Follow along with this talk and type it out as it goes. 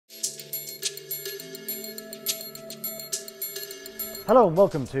Hello and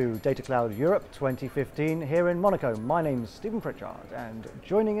welcome to Data Cloud Europe 2015 here in Monaco. My name's Stephen Pritchard, and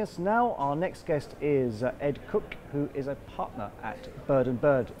joining us now, our next guest is Ed Cooke, who is a partner at Bird &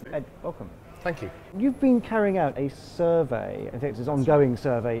 Bird. Ed, welcome. Thank you. You've been carrying out a survey, I think it's an ongoing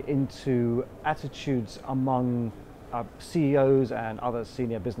survey, into attitudes among CEOs and other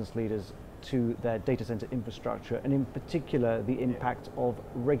senior business leaders to their data center infrastructure, and in particular the impact of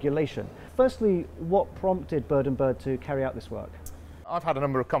regulation. Firstly, what prompted Bird & Bird to carry out this work? I've had a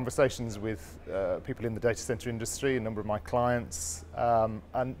number of conversations with people in the data center industry, a number of my clients,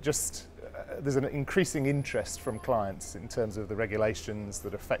 and just there's an increasing interest from clients in terms of the regulations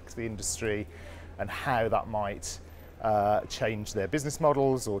that affect the industry and how that might change their business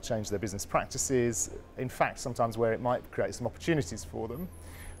models or change their business practices. In fact, sometimes where it might create some opportunities for them,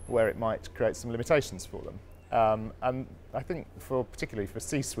 where it might create some limitations for them. And I think particularly for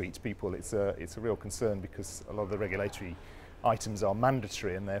C-suite people, it's a real concern because a lot of the regulatory items are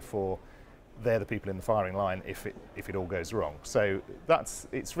mandatory, and therefore they're the people in the firing line if it all goes wrong. So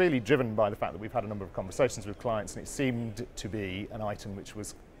it's really driven by the fact that we've had a number of conversations with clients, and it seemed to be an item which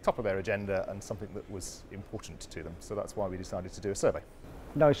was top of their agenda and something that was important to them. So that's why we decided to do a survey.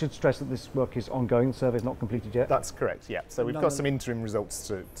 Now, I should stress that this work is ongoing. The survey is not completed yet. That's correct, yeah. So we've got some interim results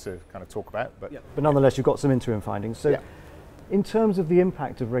to kind of talk about. But nonetheless, you've got some interim findings. So in terms of the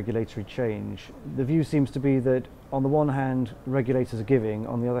impact of regulatory change, the view seems to be that on the one hand, regulators are giving,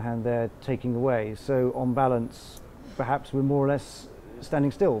 on the other hand, they're taking away. So on balance, perhaps we're more or less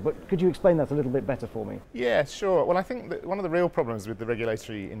standing still. But could you explain that a little bit better for me? Yeah, sure. Well, I think that one of the real problems with the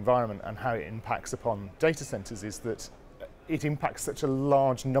regulatory environment and how it impacts upon data centers is that it impacts such a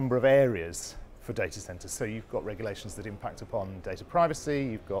large number of areas for data centers. So you've got regulations that impact upon data privacy,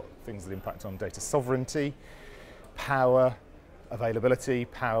 you've got things that impact on data sovereignty, power availability,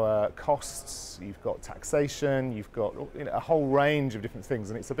 power costs, you've got taxation, you've got a whole range of different things,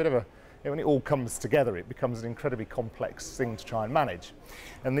 and it's a bit of when it all comes together, it becomes an incredibly complex thing to try and manage.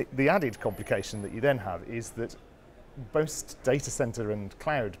 And the added complication that you then have is that most data center and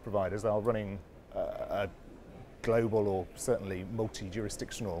cloud providers are running a global or certainly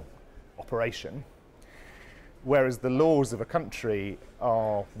multi-jurisdictional operation, whereas the laws of a country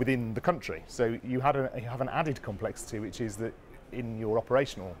are within the country. So you have an added complexity, which is that in your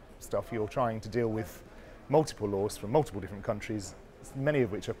operational stuff, you're trying to deal with multiple laws from multiple different countries, many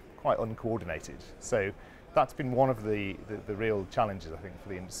of which are quite uncoordinated. So that's been one of the real challenges, I think, for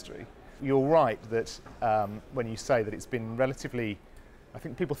the industry. You're right that when you say that it's been relatively, I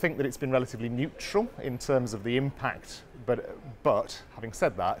think people think that it's been relatively neutral in terms of the impact, but having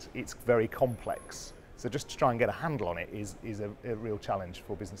said that, it's very complex. So just to try and get a handle on it is a real challenge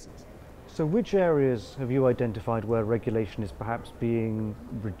for businesses. So which areas have you identified where regulation is perhaps being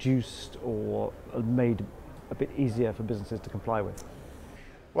reduced or made a bit easier for businesses to comply with?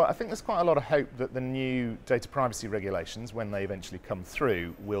 Well, I think there's quite a lot of hope that the new data privacy regulations, when they eventually come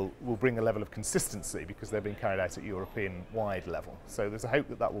through, will bring a level of consistency because they're being carried out at European-wide level. So there's a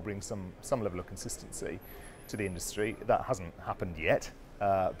hope that will bring some level of consistency to the industry. That hasn't happened yet,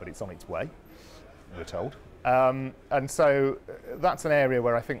 but it's on its way, we're told. And so that's an area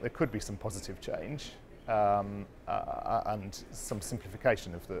where I think there could be some positive change and some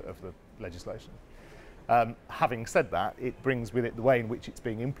simplification of the legislation. Having said that, it brings with it the way in which it's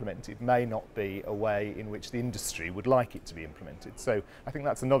being implemented may not be a way in which the industry would like it to be implemented. So I think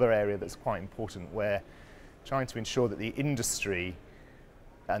that's another area that's quite important, where trying to ensure that the industry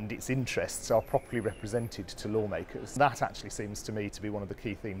and its interests are properly represented to lawmakers. That actually seems to me to be one of the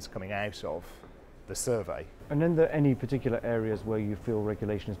key themes coming out of the survey. And are there any particular areas where you feel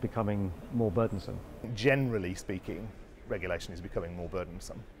regulation is becoming more burdensome? Generally speaking, regulation is becoming more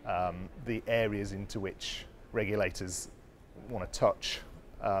burdensome. The areas into which regulators want to touch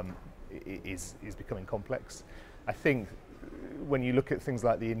is becoming complex. I think when you look at things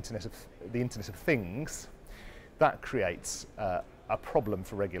like the Internet of Things, that creates a problem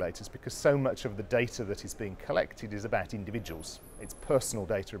for regulators because so much of the data that is being collected is about individuals. It's personal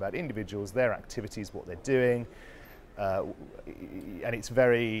data about individuals, their activities, what they're doing, and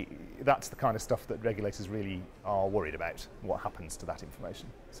that's the kind of stuff that regulators really are worried about, what happens to that information.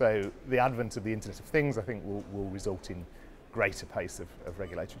 So the advent of the Internet of Things, I think, will result in greater pace of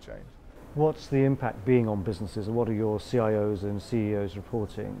regulatory change. What's the impact being on businesses, and what are your CIOs and CEOs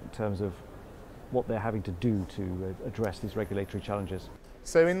reporting in terms of what they're having to do to address these regulatory challenges?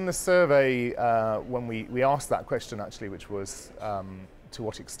 So in the survey, when we asked that question actually, which was to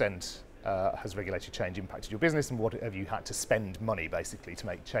what extent has regulatory change impacted your business, and what have you had to spend money basically to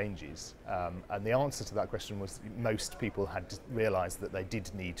make changes? And the answer to that question was most people had realised that they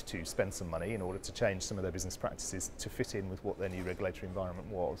did need to spend some money in order to change some of their business practices to fit in with what their new regulatory environment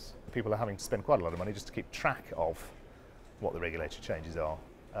was. People are having to spend quite a lot of money just to keep track of what the regulatory changes are,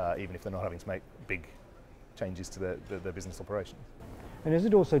 even if they're not having to make big changes to their business operations. And is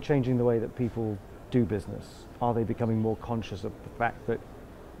it also changing the way that people do business? Are they becoming more conscious of the fact that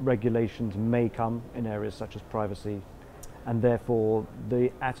regulations may come in areas such as privacy, and therefore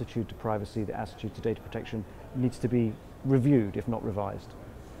the attitude to privacy, the attitude to data protection needs to be reviewed, if not revised?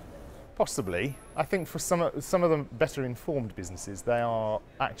 Possibly. I think for some of the better informed businesses, they are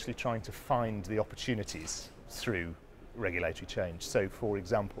actually trying to find the opportunities through regulatory change. So, for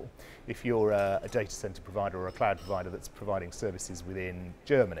example, if you're a data center provider or a cloud provider that's providing services within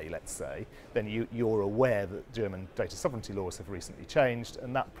Germany, let's say, then you're aware that German data sovereignty laws have recently changed,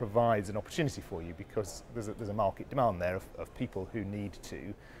 and that provides an opportunity for you because there's a market demand there of people who need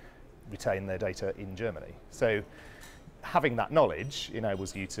to retain their data in Germany. So having that knowledge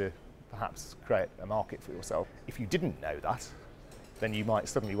enables you to perhaps create a market for yourself. If you didn't know that, then you might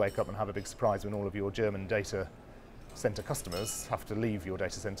suddenly wake up and have a big surprise when all of your German data center customers have to leave your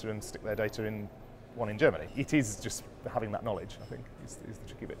data center and stick their data in one in Germany. It is just having that knowledge, I think, is the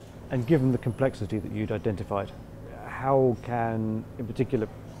tricky bit. And given the complexity that you'd identified, how can, in particular,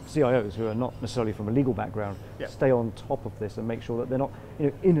 CIOs who are not necessarily from a legal background stay on top of this and make sure that they're not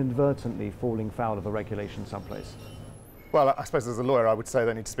inadvertently falling foul of a regulation someplace? Well, I suppose as a lawyer I would say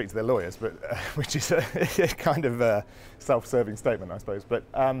they need to speak to their lawyers, but which is a kind of a self-serving statement, I suppose. But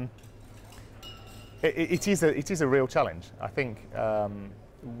it is a real challenge. I think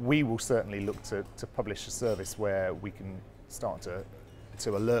we will certainly look to publish a service where we can start to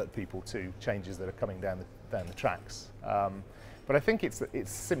alert people to changes that are coming down the tracks. But I think it's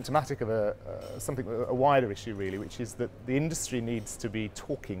symptomatic of a wider issue really, which is that the industry needs to be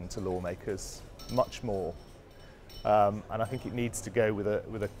talking to lawmakers much more, and I think it needs to go with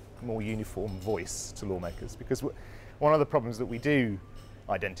a more uniform voice to lawmakers, because one of the problems that we do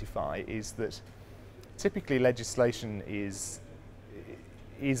identify is that typically legislation is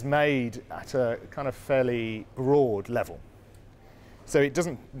made at a kind of fairly broad level. So it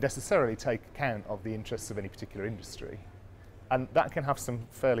doesn't necessarily take account of the interests of any particular industry. And that can have some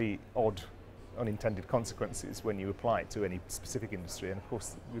fairly odd unintended consequences when you apply it to any specific industry. And of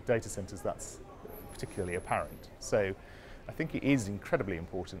course, with data centers, that's particularly apparent. So I think it is incredibly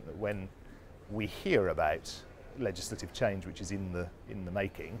important that when we hear about legislative change which is in the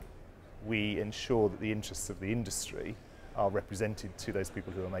making, we ensure that the interests of the industry are represented to those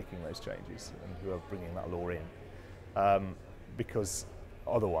people who are making those changes and who are bringing that law in. Because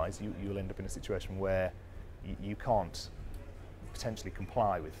otherwise you'll end up in a situation where you can't potentially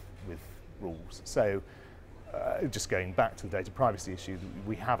comply with rules. So just going back to the data privacy issue,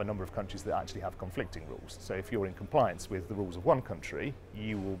 we have a number of countries that actually have conflicting rules. So if you're in compliance with the rules of one country,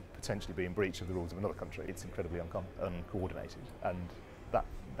 you will potentially be in breach of the rules of another country. It's incredibly uncoordinated, and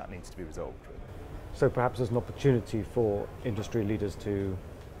that needs to be resolved, really. So perhaps there's an opportunity for industry leaders to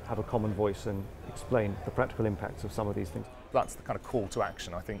have a common voice and explain the practical impacts of some of these things. That's the kind of call to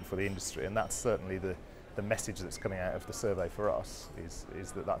action, I think, for the industry, and that's certainly the message that's coming out of the survey for us,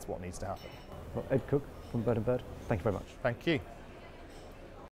 is that that's what needs to happen. Well, Ed Cooke from Bird & Bird, thank you very much. Thank you.